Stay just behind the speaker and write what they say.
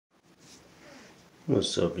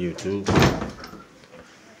What's up, YouTube?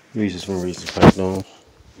 Reese's from Reese's Python.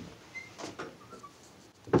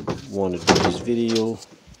 Want to do this video.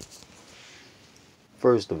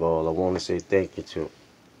 First of all, I want to say thank you to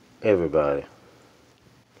everybody,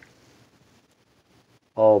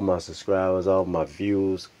 all my subscribers, all my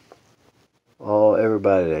views,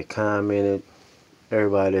 everybody that commented,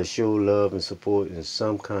 everybody that showed love and support in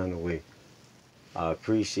some kind of way. I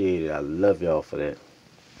appreciate it. I love y'all for that.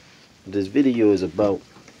 This video is about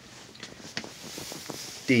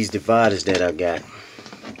these dividers that I got.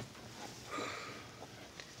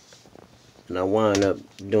 And I wind up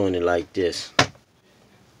doing it like this.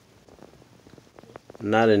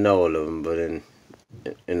 Not in all of them, but in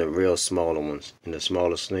the real smaller ones, in the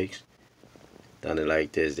smaller snakes. Done it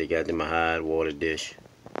like this. They got them a hide water dish.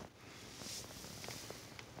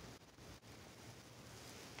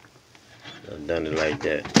 I've done it like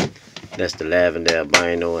that. That's the lavender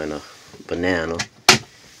albino and a banana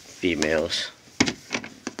females.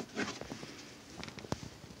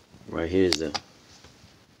 Right here's the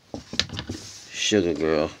sugar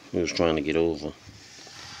girl who was trying to get over.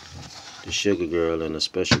 The sugar girl and the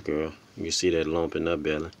special girl. You can see that lump in her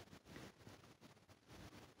belly.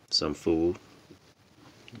 Some food.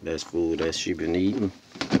 That's food that she been eating.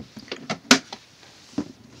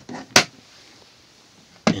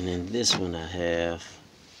 And in this one I have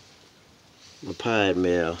my pied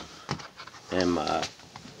male and my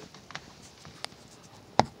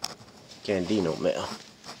Candino male.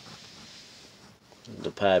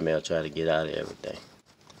 The pied male try to get out of everything.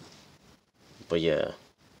 But yeah,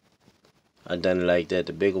 I done it like that.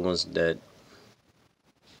 The bigger ones that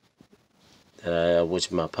I have,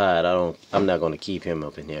 which my pied, I'm not gonna keep him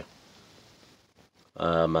up in here.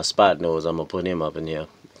 My spot nose, I'm gonna put him up in here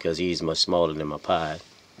because he's much smaller than my pied.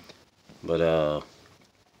 But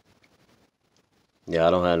yeah,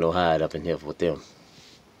 I don't have no hide up in here with them.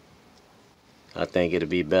 I think it'll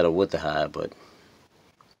be better with the hide, but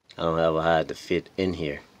I don't have a hide to fit in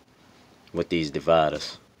here with these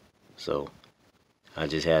dividers. So I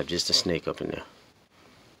just have just a snake up in there.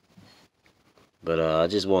 But I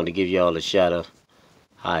just wanted to give y'all a shot of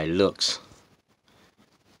how it looks.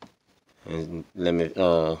 And let me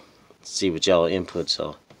see what y'all inputs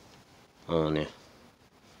are on there.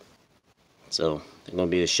 So it's gonna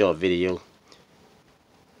be a short video.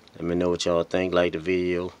 Let me know what y'all think. Like the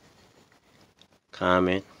video,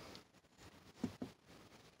 comment.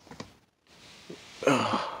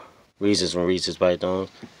 Reese's from Reese's Python.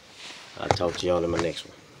 I'll talk to y'all in my next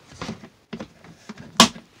one.